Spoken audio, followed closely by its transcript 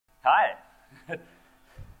Hi.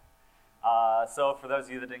 So for those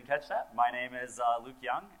of you that didn't catch that, my name is Luke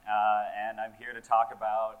Young, and I'm here to talk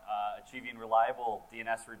about achieving reliable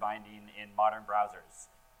DNS rebinding in modern browsers.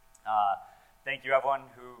 Thank you everyone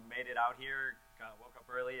who made it out here, woke up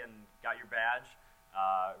early and got your badge.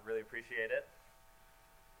 Really appreciate it.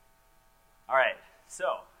 All right,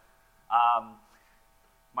 so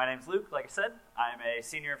my name's Luke, like I said. I'm a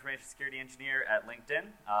senior information security engineer at LinkedIn.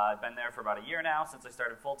 I've been there for about a year now since I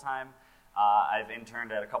started full-time. I've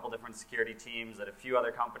interned at a couple different security teams at a few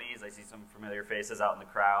other companies. I see some familiar faces out in the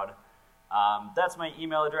crowd. That's my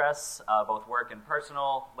email address, both work and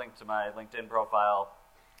personal, linked to my LinkedIn profile.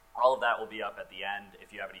 All of that will be up at the end.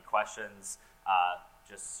 If you have any questions,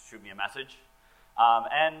 just shoot me a message.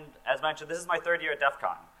 And as mentioned, this is my third year at DEF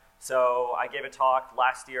CON. So I gave a talk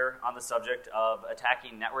last year on the subject of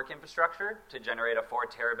attacking network infrastructure to generate a 4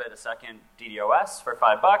 terabit a second DDoS for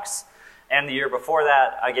 $5. And the year before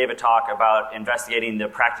that, I gave a talk about investigating the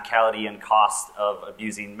practicality and cost of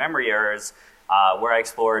abusing memory errors, where I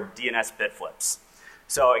explored DNS bit flips.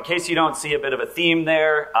 So in case you don't see a bit of a theme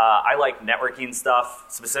there, I like networking stuff,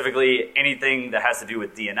 specifically anything that has to do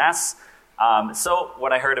with DNS. So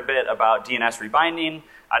when I heard a bit about DNS rebinding,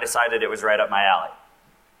 I decided it was right up my alley.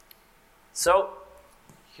 So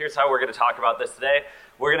here's how we're going to talk about this today.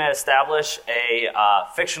 We're going to establish a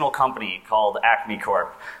fictional company called Acme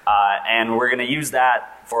Corp. And we're going to use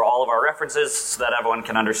that for all of our references so that everyone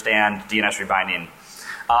can understand DNS rebinding.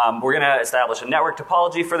 We're going to establish a network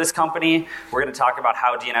topology for this company. We're going to talk about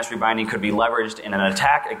how DNS rebinding could be leveraged in an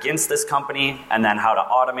attack against this company, and then how to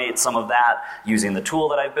automate some of that using the tool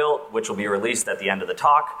that I built, which will be released at the end of the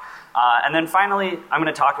talk. And then finally, I'm going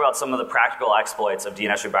to talk about some of the practical exploits of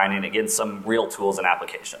DNS rebinding against some real tools and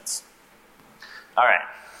applications. All right.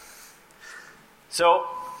 So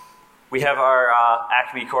we have our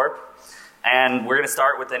Acme Corp, and we're going to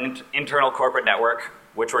start with an internal corporate network,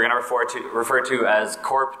 which we're going to refer to as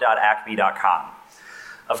corp.acme.com.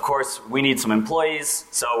 Of course, we need some employees,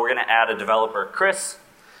 so we're going to add a developer, Chris.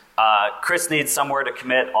 Chris needs somewhere to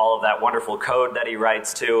commit all of that wonderful code that he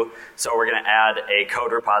writes to, so we're going to add a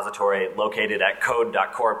code repository located at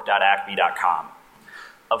code.corp.acme.com.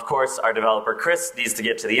 Of course, our developer, Chris, needs to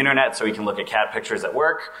get to the internet so he can look at cat pictures at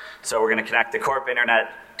work, so we're going to connect the corp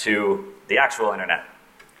internet to the actual internet.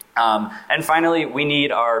 And finally, we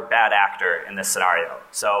need our bad actor in this scenario.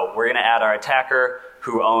 So we're going to add our attacker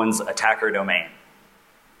who owns attacker domain.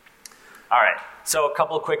 All right, so a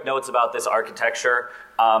couple of quick notes about this architecture.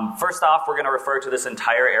 First off, we're going to refer to this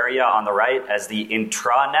entire area on the right as the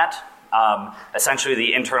intranet, essentially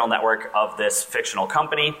the internal network of this fictional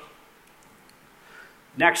company.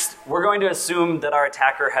 Next, we're going to assume that our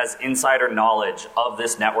attacker has insider knowledge of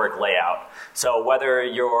this network layout. So whether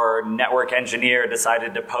your network engineer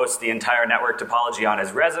decided to post the entire network topology on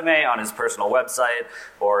his resume, on his personal website,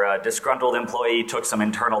 or a disgruntled employee took some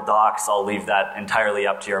internal docs, I'll leave that entirely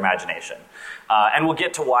up to your imagination. And we'll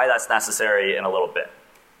get to why that's necessary in a little bit.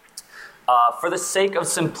 For the sake of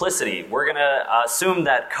simplicity, we're going to assume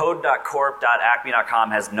that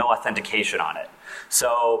code.corp.acme.com has no authentication on it.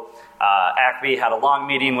 So Acme had a long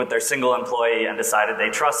meeting with their single employee and decided they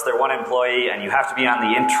trust their one employee, and you have to be on the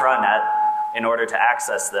intranet in order to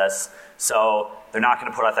access this, so they're not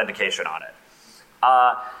going to put authentication on it.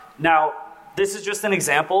 Now, this is just an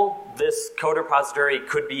example. This code repository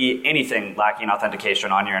could be anything lacking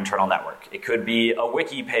authentication on your internal network. It could be a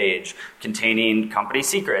wiki page containing company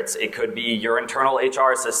secrets. It could be your internal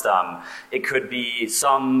HR system. It could be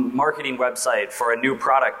some marketing website for a new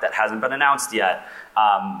product that hasn't been announced yet.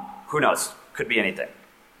 Who knows? Could be anything.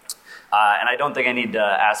 And I don't think I need to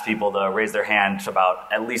ask people to raise their hand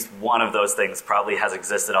about at least one of those things probably has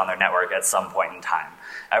existed on their network at some point in time.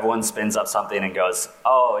 Everyone spins up something and goes,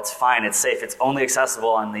 oh, it's fine, it's safe, it's only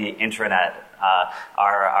accessible on the intranet.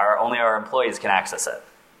 Only our employees can access it.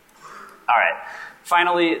 All right.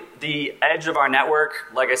 Finally, the edge of our network,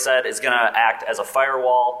 like I said, is going to act as a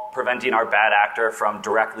firewall, preventing our bad actor from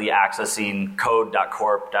directly accessing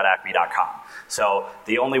code.corp.acme.com. So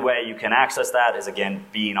the only way you can access that is, again,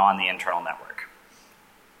 being on the internal network.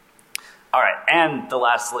 All right, and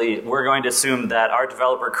lastly, we're going to assume that our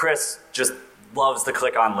developer, Chris, just loves to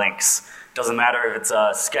click on links. Doesn't matter if it's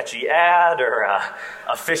a sketchy ad or a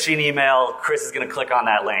phishing email, Chris is going to click on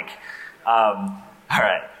that link. All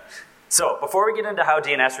right. So before we get into how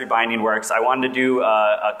DNS rebinding works, I wanted to do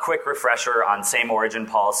a quick refresher on same origin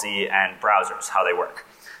policy and browsers, how they work.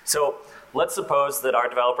 So let's suppose that our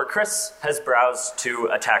developer Chris has browsed to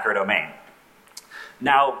attacker domain.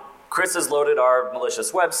 Now, Chris has loaded our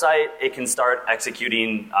malicious website. It can start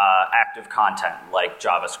executing active content like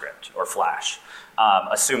JavaScript or Flash.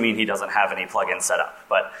 assuming he doesn't have any plugins set up.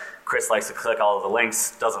 But Chris likes to click all of the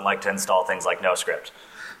links, doesn't like to install things like NoScript.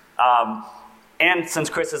 And since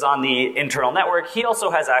Chris is on the internal network, he also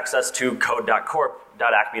has access to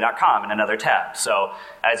code.corp.acme.com in another tab. So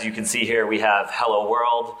as you can see here, we have Hello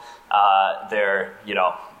World, their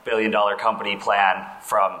billion-dollar company plan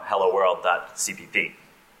from helloworld.cpp.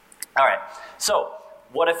 All right, so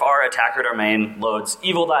what if our attacker domain loads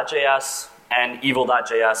evil.js and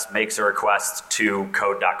evil.js makes a request to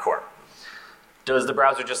code.corp? Does the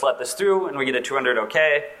browser just let this through and we get a 200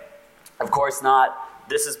 OK? Of course not.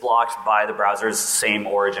 This is blocked by the browser's same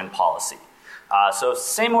origin policy. So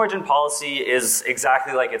same origin policy is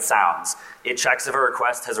exactly like it sounds. It checks if a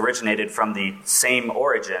request has originated from the same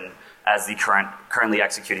origin as the currently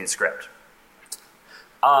executing script.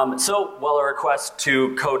 So while a request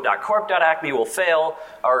to code.corp.acme will fail,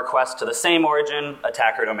 a request to the same origin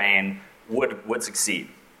attacker domain would succeed.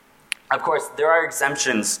 Of course, there are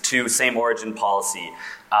exemptions to same origin policy.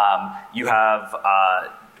 You have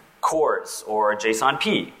CORS or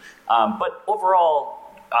JSON-P. But overall,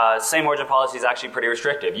 same origin policy is actually pretty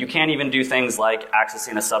restrictive. You can't even do things like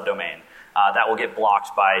accessing a subdomain. That will get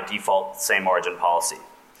blocked by default same origin policy.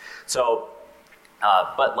 So,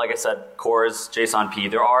 but like I said, CORS, JSON-P,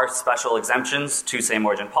 there are special exemptions to same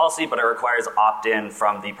origin policy, but it requires opt-in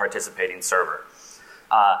from the participating server.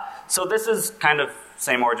 So this is kind of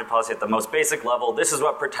same origin policy at the most basic level. This is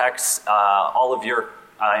what protects all of your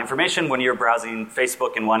information when you're browsing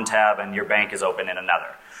Facebook in one tab and your bank is open in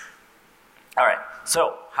another. All right,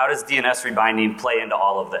 so how does DNS rebinding play into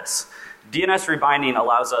all of this? DNS rebinding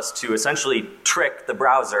allows us to essentially trick the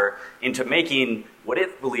browser into making what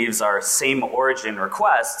it believes are same origin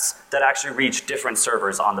requests that actually reach different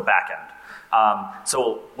servers on the back end.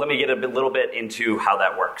 So let me get a little bit into how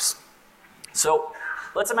that works. So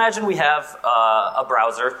let's imagine we have a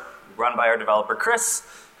browser run by our developer Chris.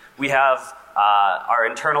 We have our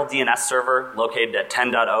internal DNS server located at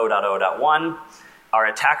 10.0.0.1, our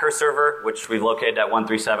attacker server, which we've located at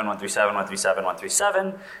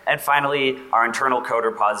 137.137.137.137, and finally our internal code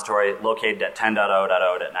repository located at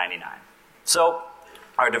 10.0.0.99. So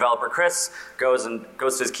our developer Chris goes to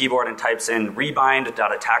his keyboard and types in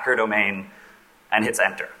rebind.attackerdomain and hits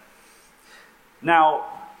enter. Now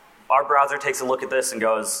our browser takes a look at this and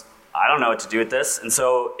goes, I don't know what to do with this, and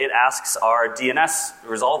so it asks our DNS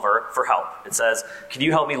resolver for help. It says, can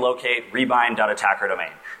you help me locate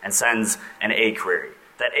rebind.attackerdomain, and sends an A query.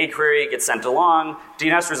 That A query gets sent along,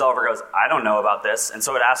 DNS resolver goes, I don't know about this, and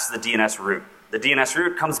so it asks the DNS root. The DNS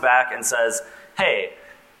root comes back and says, hey,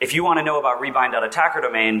 if you want to know about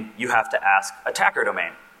rebind.attackerdomain, you have to ask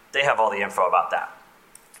attackerdomain. They have all the info about that.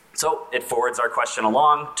 So it forwards our question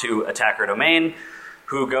along to attackerdomain,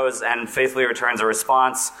 who goes and faithfully returns a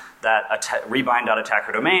response that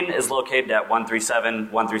rebind.attackerdomain is located at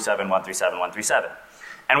 137.137.137.137.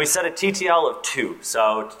 And we set a TTL of 2.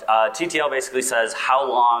 So TTL basically says how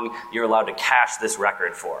long you're allowed to cache this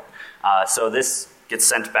record for. So this gets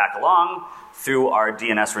sent back along through our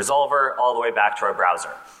DNS resolver all the way back to our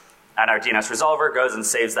browser. And our DNS resolver goes and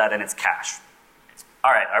saves that in its cache.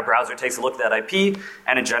 All right, our browser takes a look at that IP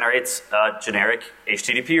and it generates a generic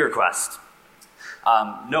HTTP request.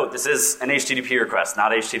 Note, this is an HTTP request,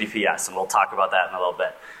 not HTTPS, and we'll talk about that in a little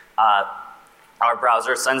bit. Our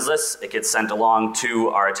browser sends this, it gets sent along to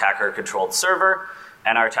our attacker-controlled server,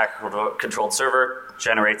 and our attacker-controlled server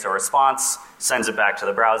generates a response, sends it back to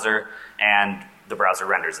the browser, and the browser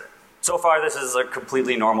renders it. So far, this is a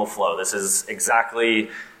completely normal flow. This is exactly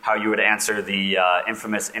how you would answer the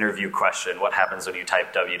infamous interview question, what happens when you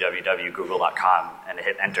type www.google.com and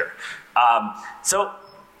hit enter. So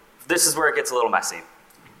this is where it gets a little messy.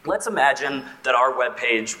 Let's imagine that our web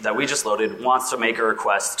page that we just loaded wants to make a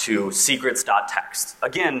request to secrets.txt,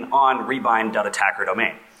 again on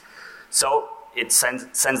rebind.attackerdomain. So it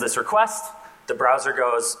sends this request, the browser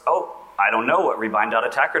goes, oh, I don't know what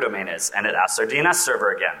rebind.attackerdomain is, and it asks our DNS server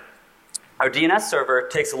again. Our DNS server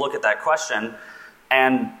takes a look at that question,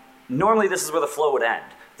 and normally this is where the flow would end.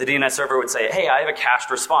 The DNS server would say, hey, I have a cached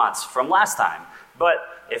response from last time, but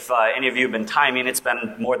if any of you have been timing, it's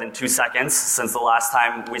been more than 2 seconds since the last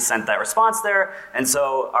time we sent that response there, and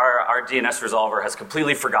so our DNS resolver has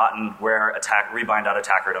completely forgotten where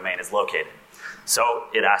rebind.attackerdomain is located. So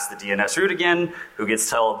it asks the DNS root again, who gets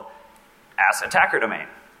told, ask attackerdomain.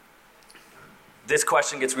 This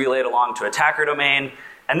question gets relayed along to attackerdomain,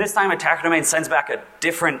 and this time attackerdomain sends back a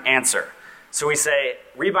different answer. So we say,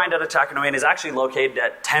 rebind.attackerdomain is actually located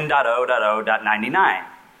at 10.0.0.99.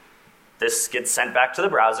 This gets sent back to the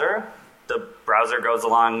browser. The browser goes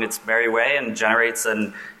along its merry way and generates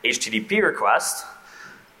an HTTP request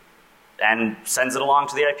and sends it along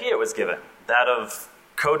to the IP it was given. that of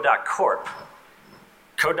code.corp.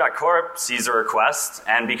 Code.corp sees a request,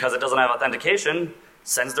 and because it doesn't have authentication,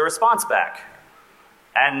 sends the response back.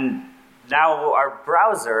 And now our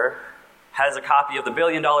browser has a copy of the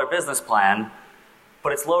billion-dollar business plan,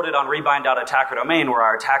 but it's loaded on rebind.attacker domain where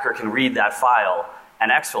our attacker can read that file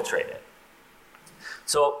and exfiltrate it.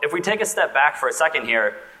 So if we take a step back for a second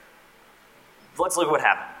here, let's look at what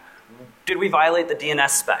happened. Did we violate the DNS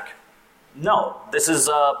spec? No, this is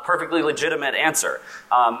a perfectly legitimate answer.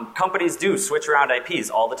 Companies do switch around IPs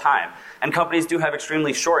all the time, and companies do have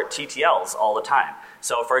extremely short TTLs all the time.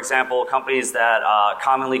 So for example, companies that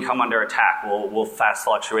commonly come under attack will fast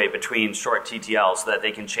fluctuate between short TTLs so that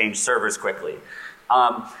they can change servers quickly.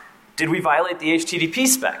 Did we violate the HTTP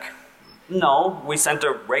spec? No, we sent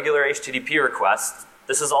a regular HTTP request.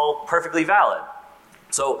 This is all perfectly valid.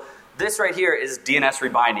 So this right here is DNS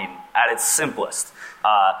rebinding at its simplest.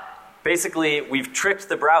 Basically, we've tricked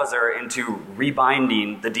the browser into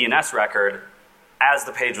rebinding the DNS record as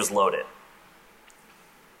the page was loaded.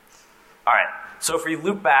 All right, so if we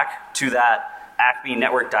loop back to that Acme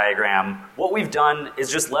network diagram, what we've done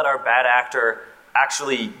is just let our bad actor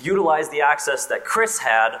actually utilize the access that Chris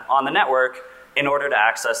had on the network in order to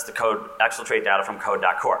access the code, exfiltrate data from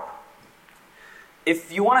code.corp.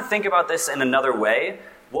 If you want to think about this in another way,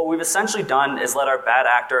 what we've essentially done is let our bad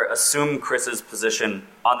actor assume Chris's position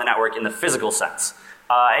on the network in the physical sense.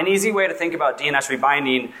 An easy way to think about DNS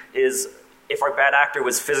rebinding is if our bad actor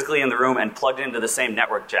was physically in the room and plugged into the same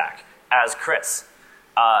network jack as Chris.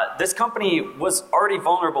 This company was already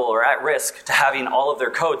vulnerable or at risk to having all of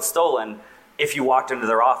their code stolen if you walked into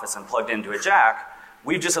their office and plugged into a jack.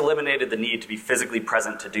 We've just eliminated the need to be physically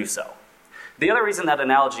present to do so. The other reason that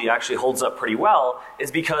analogy actually holds up pretty well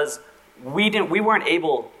is because we weren't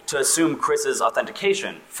able to assume Chris's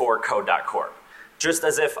authentication for code.corp. Just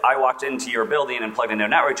as if I walked into your building and plugged into a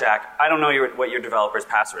network jack, I don't know what your developer's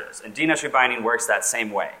password is. And DNS rebinding works that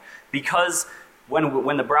same way. Because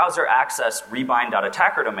when the browser accessed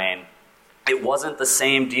rebind.attacker domain, it wasn't the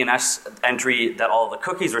same DNS entry that all the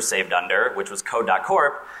cookies were saved under, which was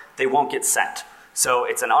code.corp. They won't get sent. So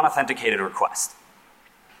it's an unauthenticated request.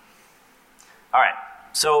 All right,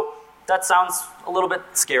 so that sounds a little bit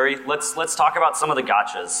scary. Let's talk about some of the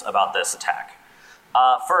gotchas about this attack.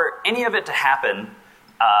 For any of it to happen,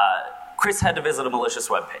 Chris had to visit a malicious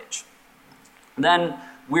web page. Then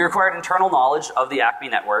we required internal knowledge of the Acme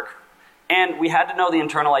network, and we had to know the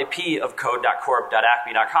internal IP of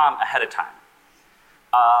code.corp.acme.com ahead of time.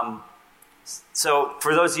 So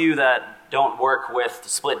for those of you that don't work with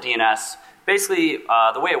split DNS, basically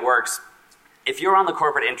the way it works, if you're on the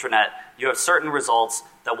corporate intranet, you have certain results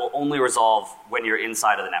that will only resolve when you're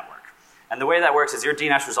inside of the network. And the way that works is your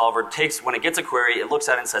DNS resolver takes, when it gets a query, it looks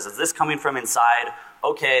at it and says, is this coming from inside?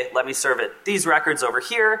 Okay, let me serve it these records over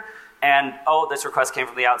here. And oh, this request came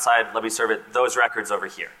from the outside, let me serve it those records over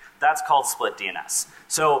here. That's called split DNS.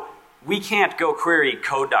 So we can't go query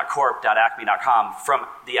code.corp.acme.com from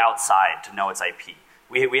the outside to know its IP.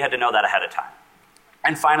 We had to know that ahead of time.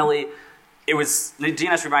 And finally, the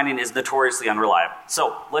DNS rebinding is notoriously unreliable.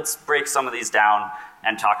 So let's break some of these down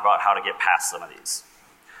and talk about how to get past some of these.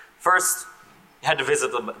 First, you had to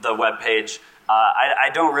visit the web page. I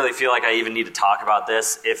don't really feel like I even need to talk about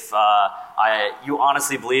this. If you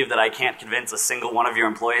honestly believe that I can't convince a single one of your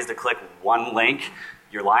employees to click one link,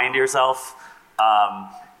 you're lying to yourself.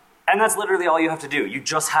 And that's literally all you have to do. You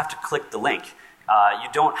just have to click the link. You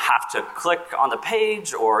don't have to click on the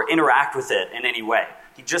page or interact with it in any way.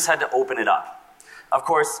 He just had to open it up. Of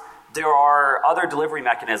course, there are other delivery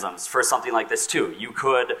mechanisms for something like this too. You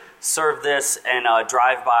could serve this in a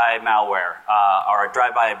drive-by malware or a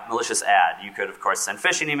drive-by malicious ad. You could, of course, send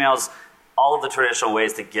phishing emails, all of the traditional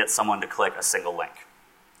ways to get someone to click a single link.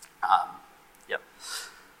 Yep.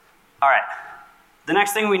 All right. The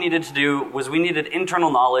next thing we needed to do was we needed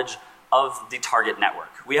internal knowledge of the target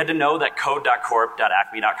network. We had to know that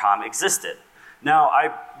code.corp.acme.com existed. Now,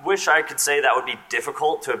 I wish I could say that would be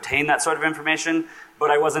difficult to obtain that sort of information, but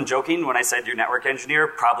I wasn't joking when I said your network engineer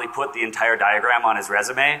probably put the entire diagram on his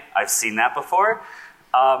resume. I've seen that before.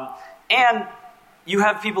 And you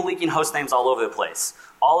have people leaking host names all over the place.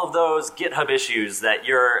 All of those GitHub issues that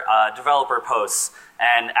your developer posts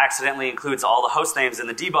and accidentally includes all the host names in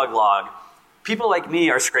the debug log, people like me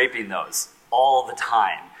are scraping those all the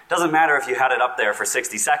time. Doesn't matter if you had it up there for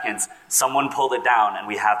 60 seconds, someone pulled it down and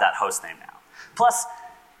we have that host name now. Plus,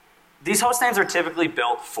 these host names are typically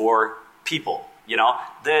built for people. You know,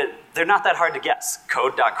 they're not that hard to guess.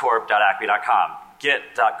 Code.corp.acme.com,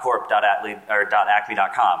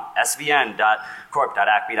 git.corp.acme.com,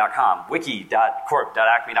 svn.corp.acme.com,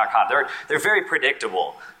 wiki.corp.acme.com. They're very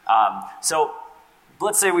predictable. So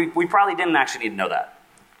let's say we probably didn't actually need to know that.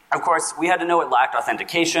 Of course, we had to know it lacked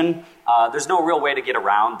authentication. There's no real way to get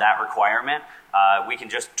around that requirement. We can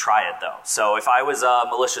just try it though. So if I was a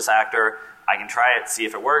malicious actor, I can try it, see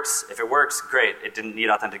if it works. If it works, great, it didn't need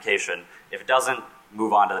authentication. If it doesn't,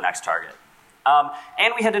 move on to the next target.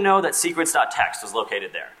 And we had to know that secrets.txt was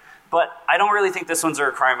located there. But I don't really think this one's a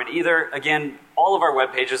requirement either. Again, all of our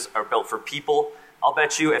web pages are built for people. I'll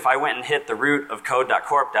bet you if I went and hit the root of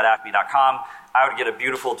code.corp.acme.com, I would get a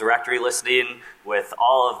beautiful directory listing with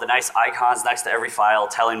all of the nice icons next to every file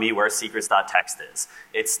telling me where secrets.txt is.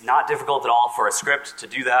 It's not difficult at all for a script to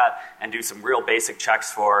do that and do some real basic checks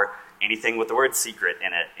for anything with the word secret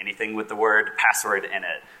in it, anything with the word password in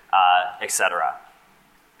it, etc.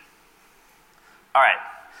 All right.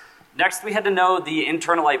 Next, we had to know the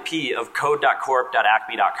internal IP of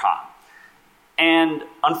code.corp.acme.com. And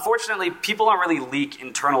unfortunately, people don't really leak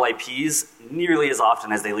internal IPs nearly as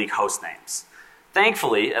often as they leak host names.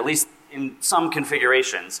 Thankfully, at least in some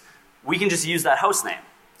configurations, we can just use that host name.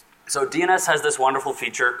 So DNS has this wonderful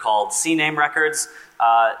feature called CNAME records.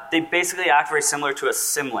 They basically act very similar to a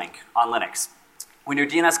symlink on Linux. When your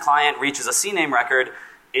DNS client reaches a CNAME record,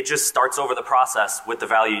 it just starts over the process with the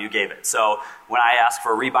value you gave it. So when I ask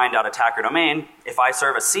for rebind.attacker domain, if I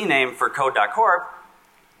serve a CNAME for code.corp,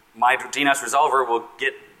 my DNS resolver will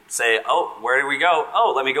say, oh, where do we go?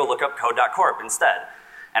 Oh, let me go look up code.corp instead.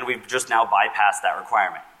 And we've just now bypassed that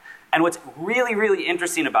requirement. And what's really, really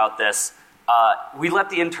interesting about this, we let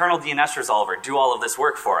the internal DNS resolver do all of this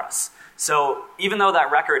work for us. So even though that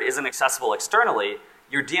record isn't accessible externally,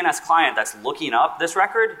 your DNS client that's looking up this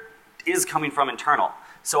record is coming from internal.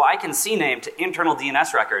 So I can CNAME to internal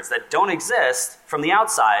DNS records that don't exist from the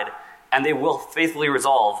outside, and they will faithfully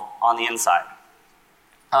resolve on the inside.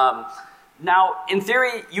 Now, in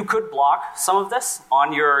theory, you could block some of this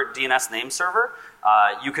on your DNS name server.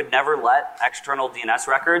 You could never let external DNS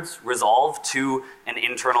records resolve to an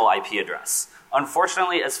internal IP address.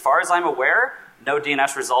 Unfortunately, as far as I'm aware, no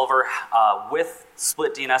DNS resolver with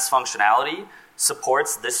split DNS functionality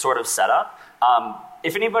supports this sort of setup.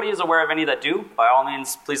 If anybody is aware of any that do, by all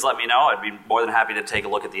means, please let me know. I'd be more than happy to take a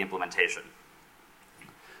look at the implementation.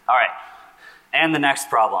 All right, and the next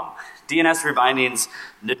problem, DNS rebinding's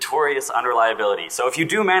notorious unreliability. So if you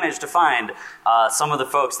do manage to find some of the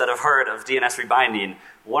folks that have heard of DNS rebinding,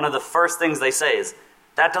 one of the first things they say is,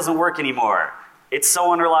 that doesn't work anymore. It's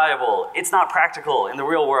so unreliable. It's not practical in the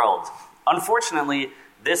real world. Unfortunately,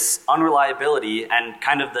 this unreliability and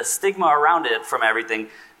kind of the stigma around it from everything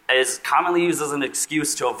is commonly used as an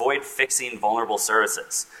excuse to avoid fixing vulnerable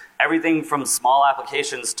services. Everything from small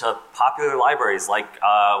applications to popular libraries like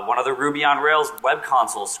one of the Ruby on Rails web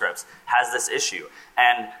console scripts has this issue.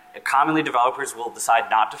 And commonly developers will decide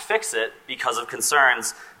not to fix it because of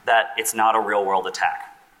concerns that it's not a real world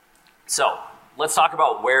attack. So let's talk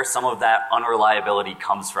about where some of that unreliability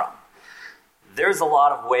comes from. There's a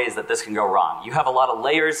lot of ways that this can go wrong. You have a lot of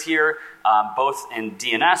layers here, both in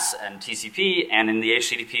DNS and TCP and in the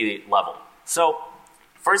HTTP level. So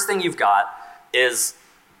first thing you've got is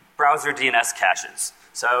browser DNS caches.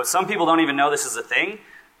 So some people don't even know this is a thing.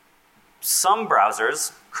 Some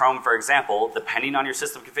browsers, Chrome for example, depending on your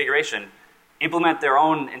system configuration, implement their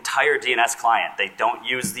own entire DNS client. They don't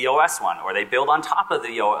use the OS one, or they build on top of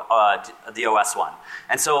the OS one.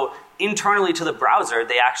 And so internally to the browser,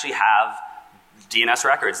 they actually have DNS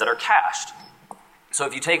records that are cached. So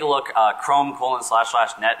if you take a look,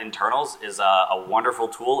 Chrome://net internals is a wonderful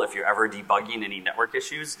tool if you're ever debugging any network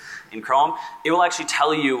issues in Chrome. It will actually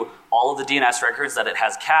tell you all of the DNS records that it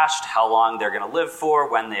has cached, how long they're going to live for,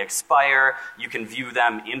 when they expire. You can view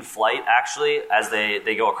them in flight, actually, as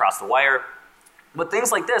they go across the wire. But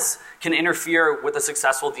things like this can interfere with a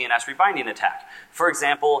successful DNS rebinding attack. For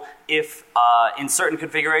example, if in certain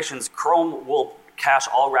configurations, Chrome will cache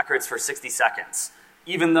all records for 60 seconds,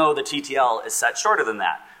 even though the TTL is set shorter than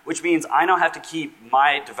that, which means I now have to keep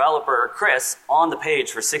my developer, Chris, on the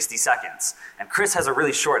page for 60 seconds. And Chris has a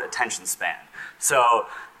really short attention span. So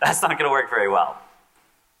that's not going to work very well.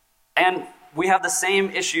 And we have the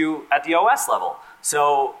same issue at the OS level.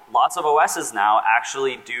 So lots of OSs now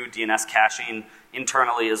actually do DNS caching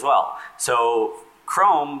internally as well. So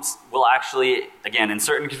Chrome will actually, again, in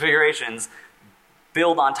certain configurations,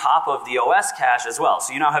 build on top of the OS cache as well.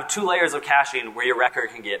 So you now have two layers of caching where your record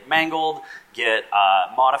can get mangled, get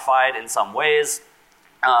modified in some ways,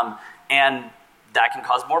 and that can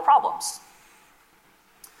cause more problems.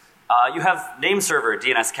 You have name server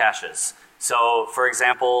DNS caches. So for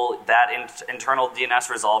example, that internal DNS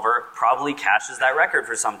resolver probably caches that record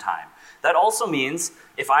for some time. That also means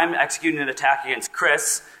if I'm executing an attack against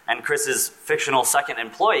Chris and Chris's fictional second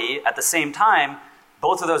employee at the same time,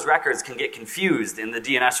 both of those records can get confused in the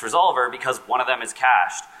DNS resolver because one of them is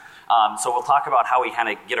cached. So we'll talk about how we kind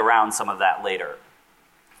of get around some of that later.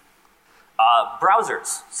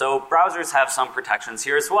 Browsers. So browsers have some protections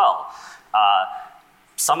here as well.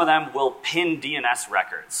 Some of them will pin DNS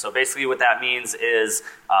records. So basically what that means is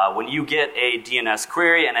when you get a DNS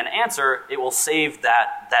query and an answer, it will save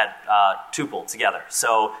that tuple together.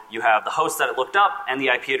 So you have the host that it looked up and the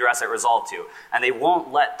IP address it resolved to. And they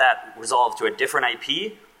won't let that resolve to a different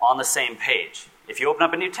IP on the same page. If you open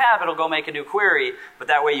up a new tab, it'll go make a new query, but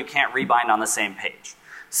that way you can't rebind on the same page.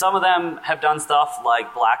 Some of them have done stuff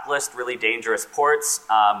like blacklist really dangerous ports.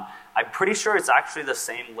 I'm pretty sure it's actually the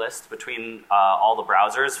same list between all the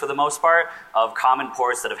browsers for the most part of common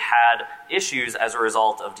ports that have had issues as a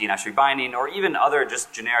result of DNS rebinding or even other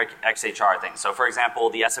just generic XHR things. So for example,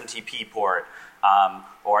 the SMTP port,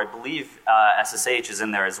 or I believe SSH is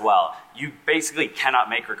in there as well. You basically cannot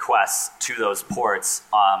make requests to those ports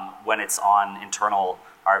when it's on internal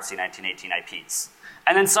RFC 1918 IPs.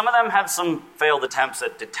 And then some of them have some failed attempts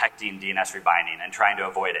at detecting DNS rebinding and trying to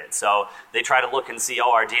avoid it. So they try to look and see, oh,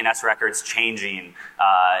 are DNS records changing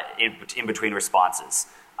in between responses?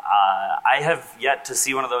 I have yet to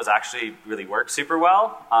see one of those actually really work super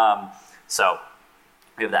well. So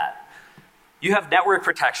we have that. You have network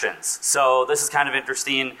protections. So this is kind of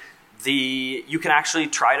interesting. You can actually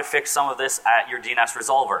try to fix some of this at your DNS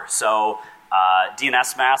resolver. So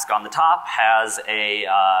DNS mask on the top has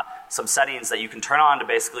some settings that you can turn on to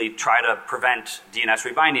basically try to prevent DNS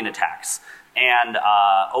rebinding attacks. And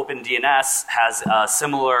OpenDNS has a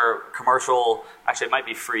similar commercial, actually it might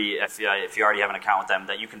be free if you already have an account with them,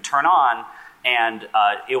 that you can turn on and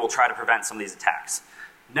it will try to prevent some of these attacks.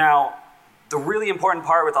 Now, the really important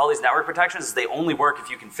part with all these network protections is they only work if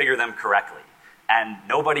you configure them correctly. And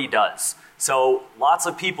nobody does. So lots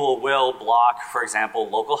of people will block, for example,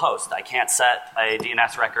 localhost. I can't set a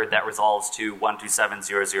DNS record that resolves to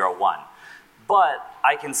 127.0.0.1. But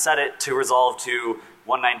I can set it to resolve to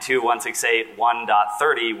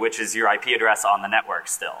 192.168.1.30, which is your IP address on the network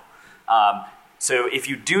still. So if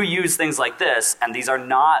you do use things like this, and these are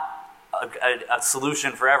not a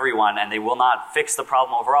solution for everyone, and they will not fix the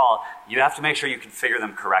problem overall, you have to make sure you configure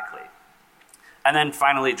them correctly. And then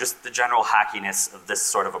finally, just the general hackiness of this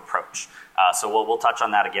sort of approach. So we'll touch on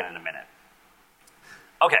that again in a minute.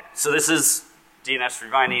 Okay, so this is DNS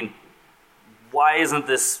rebinding. Why isn't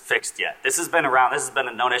this fixed yet? This has been around. This has been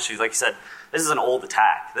a known issue. Like you said, this is an old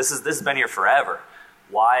attack. This has been here forever.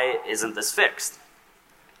 Why isn't this fixed?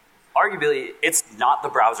 Arguably, it's not the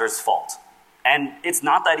browser's fault. And it's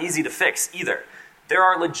not that easy to fix either. There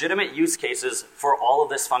are legitimate use cases for all of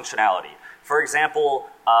this functionality. For example,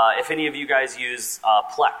 if any of you guys use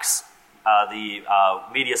Plex, the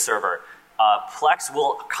media server, Plex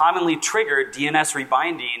will commonly trigger DNS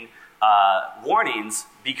rebinding warnings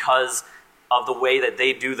because of the way that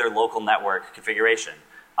they do their local network configuration.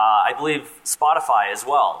 I believe Spotify as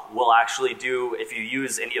well will actually do, if you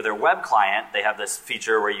use any of their web client, they have this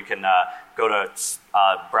feature where you can go to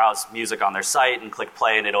browse music on their site and click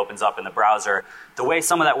play and it opens up in the browser. The way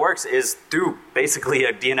some of that works is through basically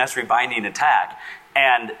a DNS rebinding attack,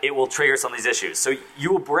 and it will trigger some of these issues. So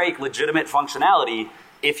you will break legitimate functionality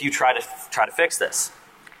if you try to fix this.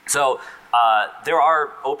 So there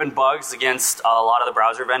are open bugs against a lot of the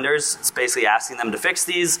browser vendors. It's basically asking them to fix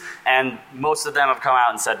these, and most of them have come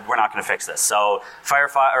out and said, we're not going to fix this. So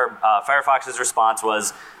Firefox's response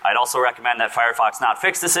was, I'd also recommend that Firefox not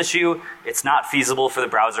fix this issue. It's not feasible for the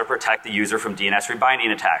browser to protect the user from DNS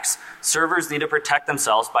rebinding attacks. Servers need to protect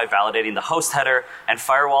themselves by validating the host header, and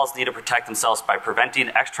firewalls need to protect themselves by preventing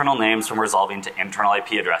external names from resolving to internal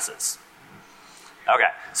IP addresses. Okay,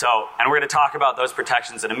 so, and we're going to talk about those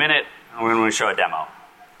protections in a minute, and we're going to show a demo.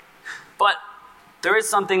 But there is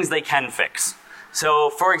some things they can fix.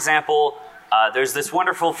 So, for example, there's this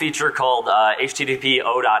wonderful feature called HTTP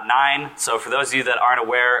 0.9. So for those of you that aren't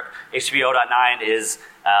aware, HTTP 0.9 is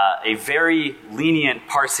a very lenient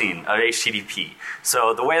parsing of HTTP.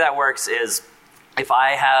 So the way that works is if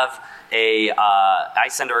I have I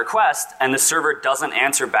send a request and the server doesn't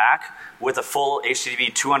answer back with a full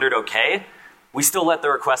HTTP 200 OK, we still let the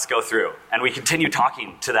request go through, and we continue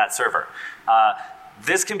talking to that server.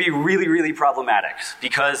 This can be really, really problematic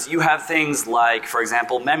because you have things like, for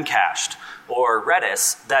example, memcached or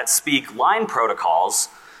Redis that speak line protocols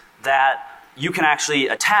that you can actually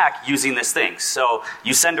attack using this thing. So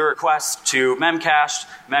you send a request to memcached.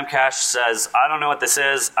 Memcached says, I don't know what this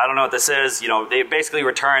is. I don't know what this is. You know, it basically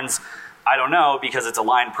returns, I don't know, because it's a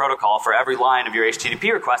line protocol for every line of your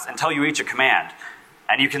HTTP request until you reach a command.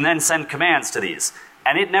 And you can then send commands to these.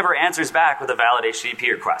 and it never answers back with a valid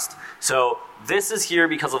HTTP request. So this is here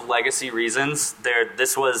because of legacy reasons.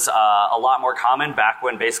 This was a lot more common back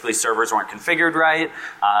when basically servers weren't configured right.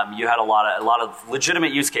 You had a lot of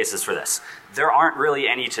legitimate use cases for this. There aren't really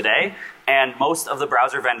any today, and most of the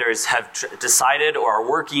browser vendors have decided or are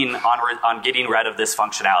working on getting rid of this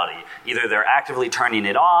functionality. Either they're actively turning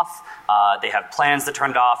it off, they have plans to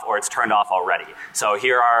turn it off, or it's turned off already. So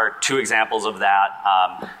here are two examples of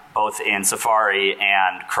that, both in Safari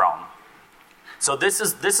and Chrome. So this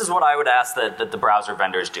is what I would ask that the browser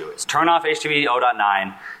vendors do, is turn off HTTP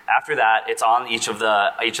 0.9. After that, it's on each of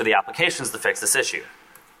the applications to fix this issue.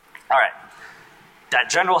 All right, that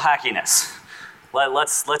general hackiness.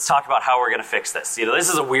 Let's talk about how we're going to fix this. You know, this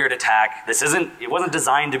is a weird attack. It wasn't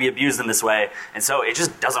designed to be abused in this way, and so it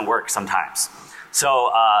just doesn't work sometimes.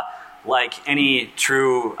 So like any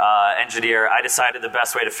true engineer, I decided the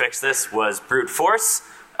best way to fix this was brute force.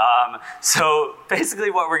 So basically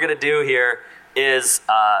what we're going to do here is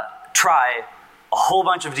try a whole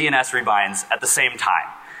bunch of DNS rebinds at the same time.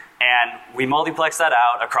 And we multiplex that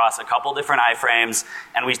out across a couple different iframes,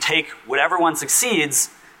 and we take whatever one succeeds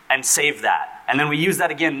and save that. And then we use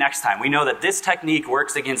that again next time. We know that this technique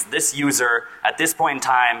works against this user at this point in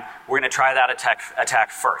time. We're going to try that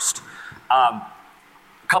attack first. A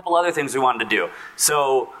couple other things we wanted to do.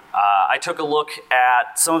 So I took a look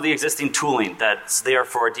at some of the existing tooling that's there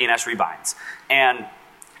for DNS rebinds. And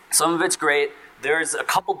some of it's great. There's a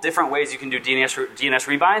couple different ways you can do DNS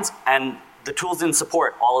rebinds, and the tools didn't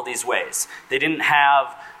support all of these ways. They didn't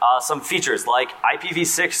have some features like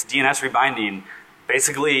IPv6 DNS rebinding.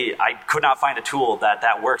 Basically, I could not find a tool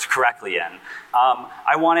that worked correctly in.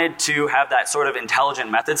 I wanted to have that sort of intelligent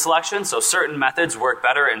method selection, so certain methods work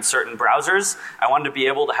better in certain browsers. I wanted to be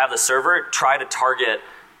able to have the server try to target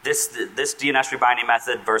this DNS rebinding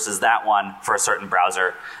method versus that one for a certain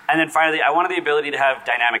browser. And then finally, I wanted the ability to have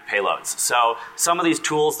dynamic payloads. So some of these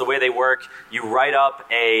tools, the way they work, you write up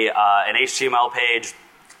an HTML page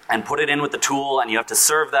and put it in with the tool, and you have to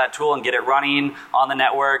serve that tool and get it running on the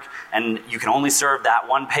network, and you can only serve that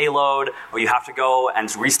one payload, or you have to go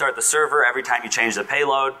and restart the server every time you change the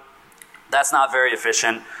payload. That's not very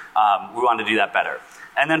efficient. We want to do that better.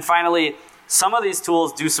 And then finally, some of these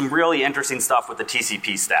tools do some really interesting stuff with the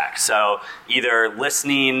TCP stack. So either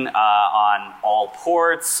listening on all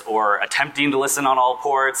ports or attempting to listen on all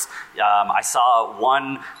ports. I saw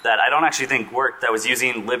one that I don't actually think worked that was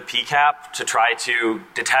using libpcap to try to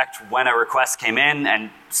detect when a request came in and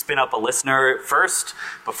spin up a listener first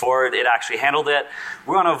before it actually handled it.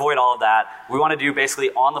 We want to avoid all of that. We want to do basically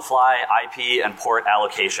on-the-fly IP and port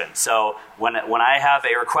allocation. So when I have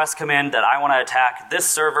a request come in that I want to attack this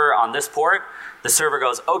server on this port, the server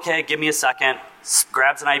goes, okay, give me a second,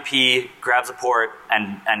 grabs an IP, grabs a port,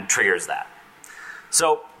 and triggers that.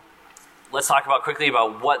 So let's talk quickly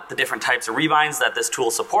about what the different types of rebinds that this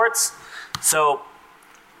tool supports. So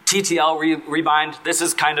TTL rebind, this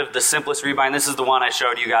is kind of the simplest rebind. This is the one I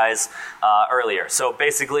showed you guys earlier. So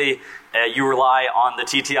basically, you rely on the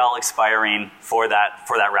TTL expiring for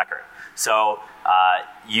that record. So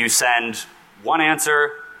you send one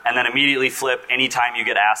answer, and then immediately flip anytime you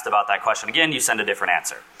get asked about that question again, you send a different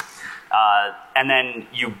answer. And then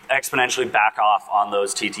you exponentially back off on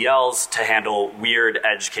those TTLs to handle weird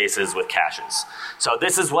edge cases with caches. So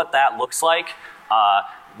this is what that looks like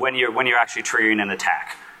when you're actually triggering an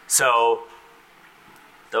attack. So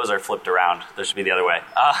those are flipped around. This should be the other way.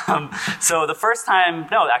 So the first time,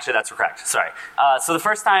 no, actually that's correct. Sorry. So the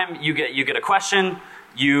first time you get a question,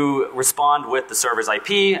 you respond with the server's IP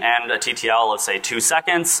and a TTL of say 2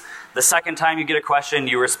 seconds. The second time you get a question,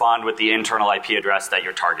 you respond with the internal IP address that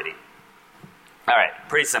you're targeting. All right,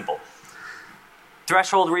 pretty simple.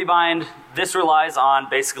 Threshold rebind, this relies on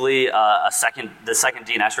basically the second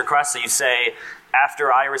DNS request. So you say,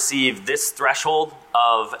 after I receive this threshold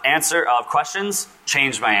of questions,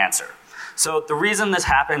 change my answer. So the reason this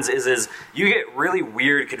happens is you get really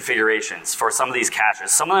weird configurations for some of these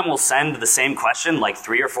caches. Some of them will send the same question like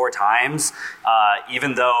 3 or 4 times,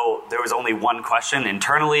 even though there was only one question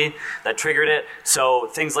internally that triggered it. So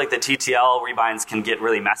things like the TTL rebinds can get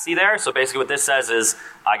really messy there. So basically what this says is,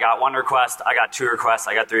 I got 1 request, I got 2 requests,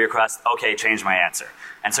 I got 3 requests, okay, change my answer.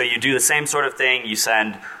 And so you do the same sort of thing, you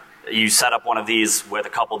set up one of these with a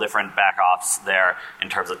couple different backoffs there in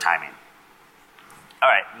terms of timing. All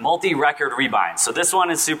right, multi-record rebind. So this one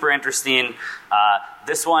is super interesting.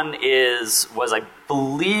 This one was I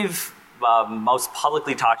believe, most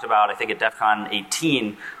publicly talked about, I think at DEF CON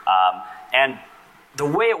 18. And the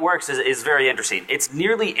way it works is very interesting. It's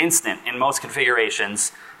nearly instant in most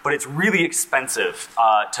configurations, but it's really expensive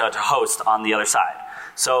to host on the other side.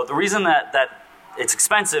 So the reason that it's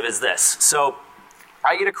expensive is this. So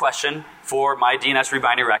I get a question for my DNS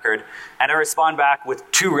rebinding record, and I respond back with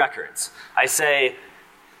 2 records. I say,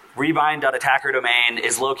 rebind.attackerdomain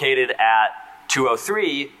is located at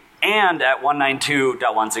 203 and at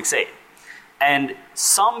 192.168. And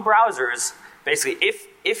some browsers, basically,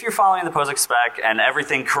 if you're following the POSIX spec and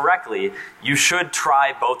everything correctly, you should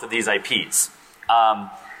try both of these IPs.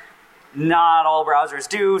 Not all browsers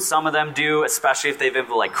do, some of them do, especially if they've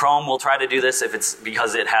implemented, like Chrome will try to do this if it's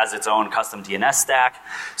because it has its own custom DNS stack.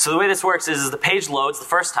 So the way this works is the page loads the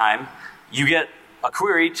first time, you get a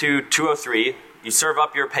query to 203, you serve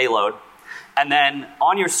up your payload, and then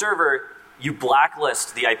on your server, you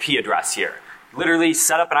blacklist the IP address here. Literally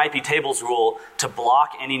set up an IP tables rule to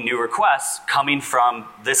block any new requests coming from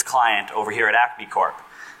this client over here at Acme Corp.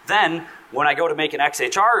 Then, when I go to make an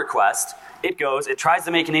XHR request, it tries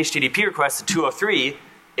to make an HTTP request to 203,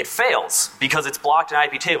 it fails because it's blocked in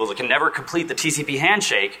IP tables. It can never complete the TCP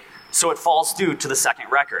handshake, so it falls due to the second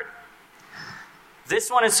record. This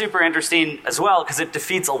one is super interesting as well because it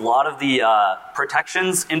defeats a lot of the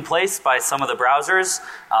protections in place by some of the browsers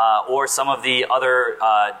or some of the other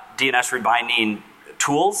DNS rebinding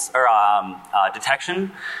tools or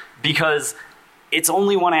detection, because it's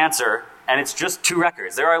only one answer and it's just 2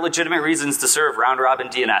 records. There are legitimate reasons to serve round-robin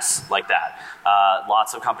DNS like that.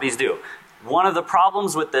 Lots of companies do. One of the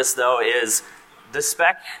problems with this, though, is the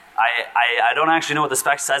spec. I don't actually know what the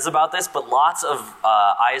spec says about this, but lots of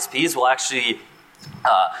ISPs will actually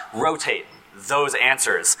rotate those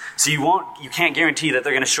answers. So you can't guarantee that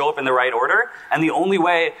they're going to show up in the right order. And the only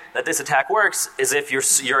way that this attack works is if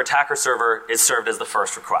your attacker server is served as the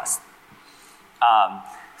first request.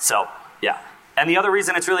 So yeah. And the other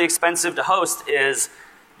reason it's really expensive to host is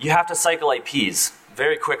you have to cycle IPs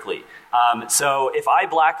very quickly. So if I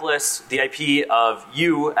blacklist the IP of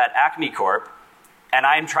you at Acme Corp, and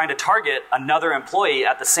I'm trying to target another employee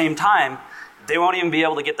at the same time, they won't even be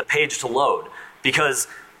able to get the page to load because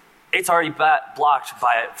it's already blocked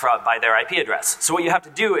by their IP address. So what you have to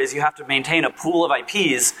do is you have to maintain a pool of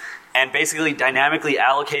IPs and basically dynamically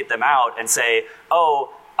allocate them out and say,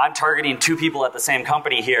 oh, I'm targeting 2 people at the same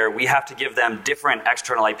company here. We have to give them different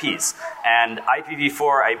external IPs. And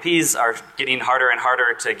IPv4 IPs are getting harder and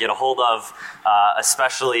harder to get a hold of,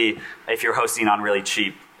 especially if you're hosting on really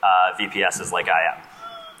cheap VPSs like I am.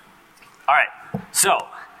 All right, so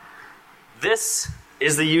this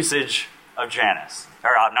is the usage of Janus,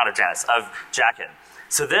 or not of Janus, of Jacket.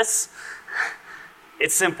 So this,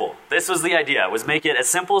 it's simple. This was the idea, was make it as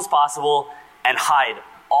simple as possible and hide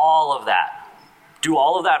all of that. Do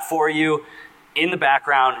all of that for you in the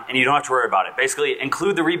background, and you don't have to worry about it. Basically,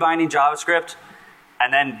 include the rebinding JavaScript,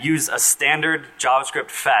 and then use a standard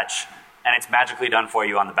JavaScript fetch, and it's magically done for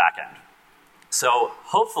you on the back end. So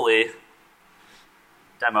hopefully,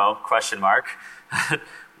 demo, question mark,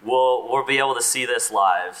 we'll be able to see this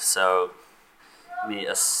live. So give me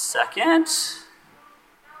a second.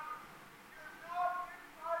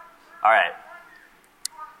 All right.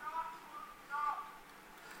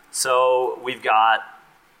 So we've got,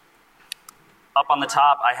 up on the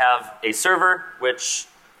top, I have a server, which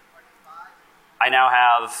I now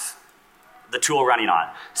have the tool running on.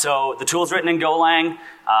 So the tool is written in Golang.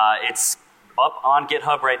 It's up on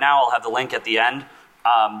GitHub right now. I'll have the link at the end.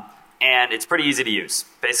 And it's pretty easy to use.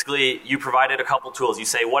 Basically, you provided a couple tools. You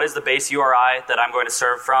say, what is the base URI that I'm going to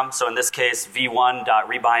serve from? So in this case,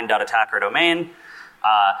 v1.rebind.attackerdomain.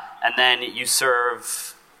 And then you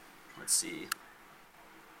serve, let's see.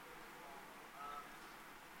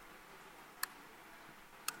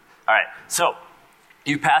 All right, so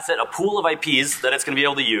you pass it a pool of IPs that it's going to be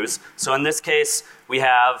able to use. So in this case, we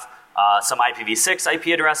have some IPv6 IP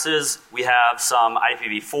addresses. We have some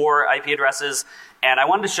IPv4 IP addresses. And I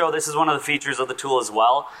wanted to show, this is one of the features of the tool as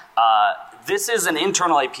well. This is an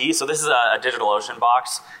internal IP, so this is a DigitalOcean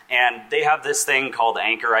box. And they have this thing called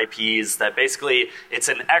anchor IPs that basically, it's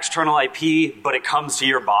an external IP, but it comes to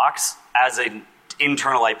your box as an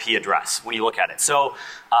internal IP address when you look at it. So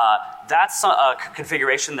that's a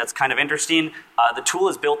configuration that's kind of interesting. The tool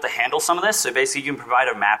is built to handle some of this. So basically you can provide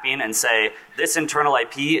a mapping and say this internal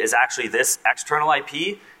IP is actually this external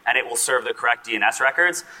IP, and it will serve the correct DNS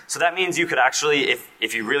records. So that means you could actually,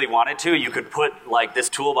 if you really wanted to, you could put like this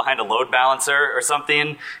tool behind a load balancer or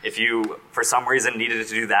something if you, for some reason, needed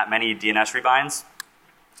to do that many DNS rebinds.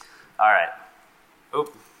 All right.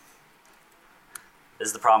 Oop. This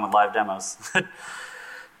is the problem with live demos.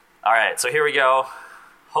 All right, so here we go.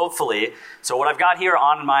 Hopefully, so what I've got here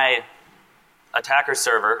on my attacker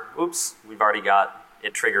server, oops, we've already got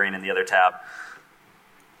it triggering in the other tab.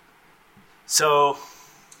 So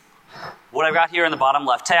what I've got here in the bottom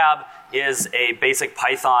left tab is a basic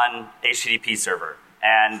Python HTTP server.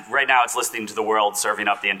 And right now it's listening to the world, serving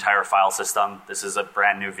up the entire file system. This is a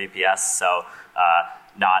brand new VPS, so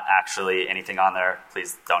not actually anything on there.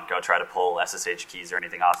 Please don't go try to pull SSH keys or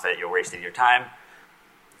anything off it. You're wasting your time.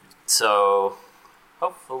 So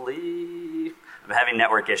hopefully, I'm having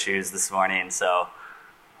network issues this morning, so.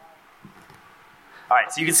 All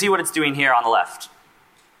right, so you can see what it's doing here on the left.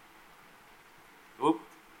 Oop.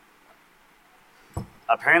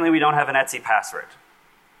 Apparently we don't have an Etsy password.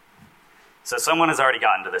 So someone has already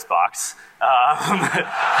gotten to this box.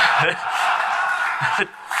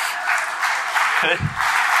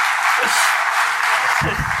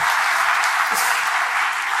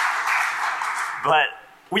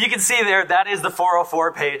 But you can see there, that is the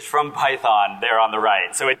 404 page from Python there on the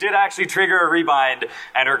right. So it did actually trigger a rebind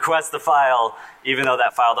and request the file, even though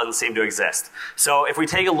that file doesn't seem to exist. So if we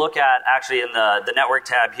take a look at, actually in the network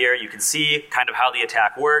tab here, you can see kind of how the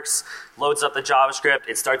attack works. Loads up the JavaScript.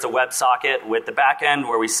 It starts a WebSocket with the backend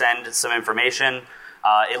where we send some information.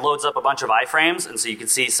 It loads up a bunch of iframes, and so you can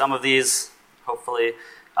see some of these, hopefully,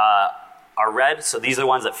 are red. So these are the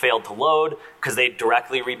ones that failed to load because they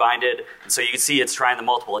directly rebinded. And so you can see it's trying the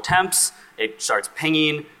multiple attempts. It starts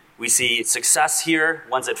pinging. We see success here.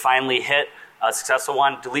 Once it finally hit a successful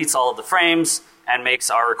one, deletes all of the frames and makes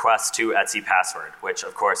our request to Etsy password, which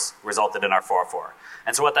of course resulted in our 404.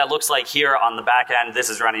 And so what that looks like here on the back end, this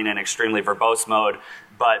is running in extremely verbose mode,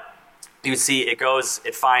 but you see it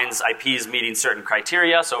finds IPs meeting certain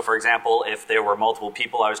criteria. So for example, if there were multiple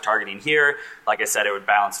people I was targeting here, like I said, it would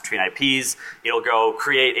balance between IPs. It'll go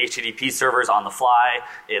create HTTP servers on the fly.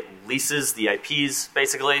 It leases the IPs,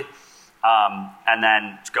 basically, and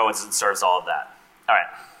then goes and serves all of that. All right,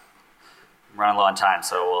 I'm running low on time,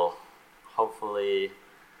 so we'll hopefully.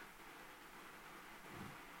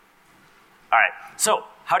 All right, so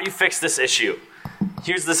how do you fix this issue?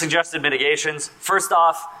 Here's the suggested mitigations. First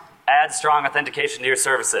off, add strong authentication to your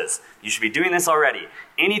services. You should be doing this already.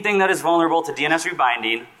 Anything that is vulnerable to DNS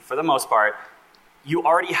rebinding, for the most part, you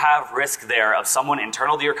already have risk there of someone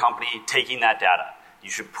internal to your company taking that data. You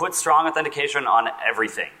should put strong authentication on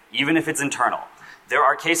everything, even if it's internal. There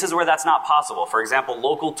are cases where that's not possible. For example,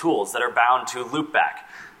 local tools that are bound to loopback.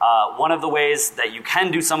 One of the ways that you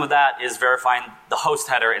can do some of that is verifying the host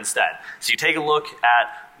header instead. So you take a look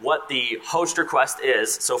at what the host request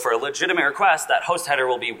is. So for a legitimate request, that host header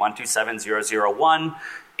will be 127.0.0.1.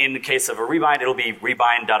 In the case of a rebind, it'll be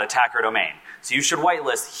rebind.attackerdomain. So you should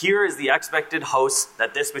whitelist, here is the expected host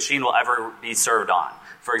that this machine will ever be served on.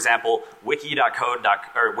 For example,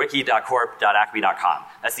 wiki.corp.acme.com.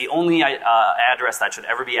 That's the only address that should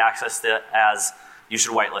ever be accessed as. You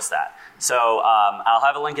should whitelist that. So I'll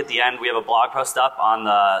have a link at the end. We have a blog post up on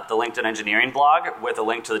the LinkedIn engineering blog with a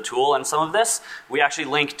link to the tool and some of this. We actually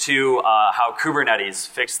link to how Kubernetes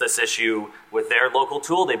fixed this issue with their local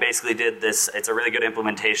tool. They basically did this. It's a really good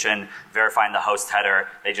implementation, verifying the host header.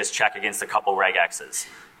 They just check against a couple regexes.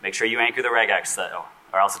 Make sure you anchor the regex,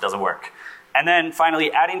 or else it doesn't work. And then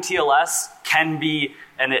finally, adding TLS can be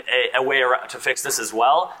a way to fix this as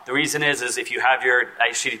well. The reason is if you have your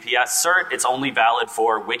HTTPS cert, it's only valid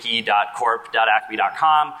for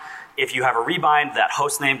wiki.corp.acme.com. If you have a rebind, that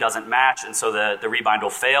host name doesn't match, and so the rebind will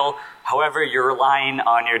fail. However, you're relying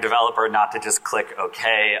on your developer not to just click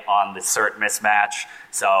OK on the cert mismatch,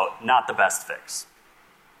 so not the best fix.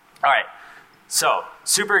 All right. So,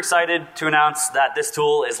 super excited to announce that this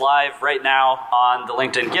tool is live right now on the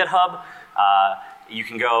LinkedIn GitHub. You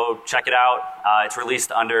can go check it out. It's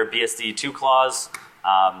released under BSD 2 clause,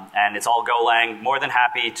 and it's all Golang. More than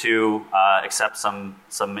happy to accept some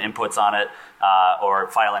inputs on it or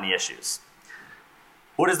file any issues.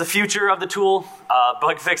 What is the future of the tool?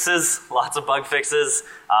 Bug fixes, lots of bug fixes.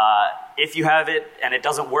 If you have it and it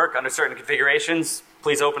doesn't work under certain configurations,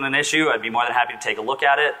 please open an issue. I'd be more than happy to take a look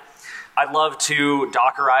at it. I'd love to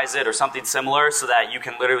Dockerize it or something similar so that you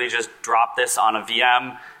can literally just drop this on a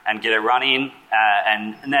VM and get it running.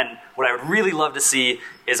 And then what I would really love to see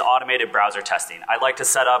is automated browser testing. I'd like to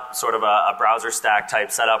set up sort of a browser stack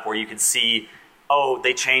type setup where you can see, oh,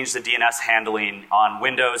 they changed the DNS handling on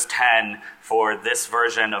Windows 10 for this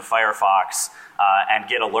version of Firefox, and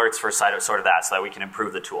get alerts for sort of that so that we can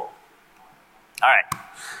improve the tool. All right.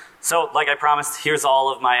 So like I promised, here's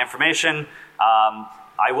all of my information.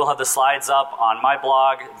 I will have the slides up on my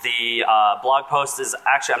blog. The blog post is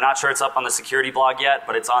actually, I'm not sure it's up on the security blog yet,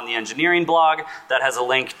 but it's on the engineering blog that has a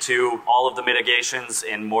link to all of the mitigations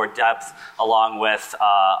in more depth along with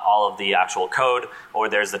all of the actual code, or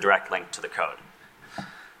there's the direct link to the code.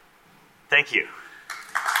 Thank you.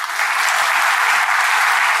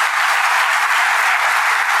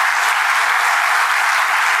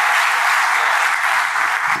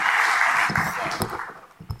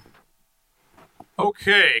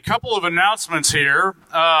 Okay, a couple of announcements here.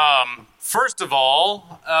 First of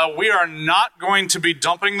all, we are not going to be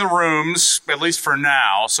dumping the rooms, at least for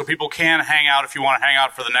now, so people can hang out if you want to hang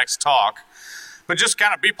out for the next talk. But just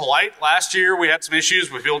kind of be polite. Last year we had some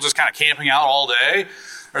issues with people just kind of camping out all day.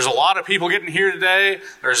 There's a lot of people getting here today.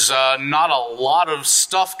 There's not a lot of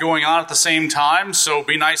stuff going on at the same time, so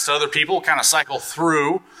be nice to other people, kind of cycle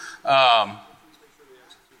through.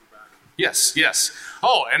 Yes.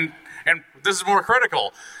 Oh, and this is more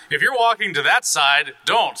critical. If you're walking to that side,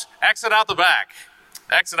 don't. Exit out the back.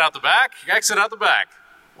 Exit out the back, exit out the back.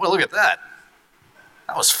 Well, look at that.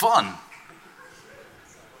 That was fun. I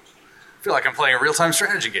feel like I'm playing a real-time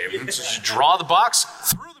strategy game. Just draw the box,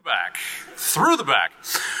 through the back. Through the back.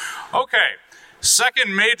 Okay,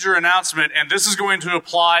 second major announcement, and this is going to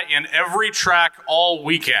apply in every track all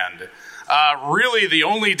weekend. Really, the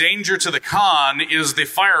only danger to the con is the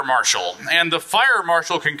fire marshal. And the fire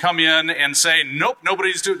marshal can come in and say, nope,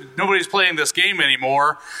 nobody's playing this game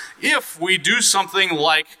anymore, if we do something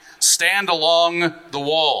like stand along the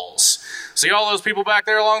walls. See all those people back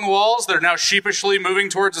there along the walls? They're now sheepishly moving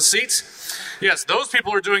towards the seats? Yes, those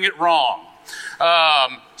people are doing it wrong.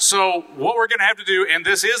 So what we're going to have to do, and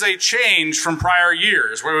this is a change from prior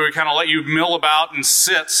years, where we kind of let you mill about and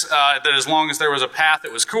sit that as long as there was a path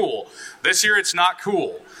that was cool. This year it's not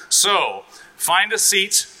cool. So find a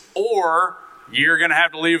seat, or you're going to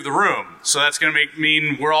have to leave the room. So that's going to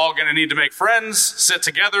mean we're all going to need to make friends, sit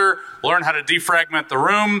together, learn how to defragment the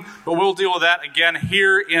room, but we'll deal with that again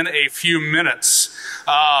here in a few minutes.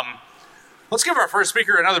 Let's give our first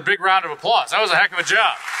speaker another big round of applause. That was a heck of a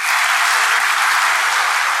job.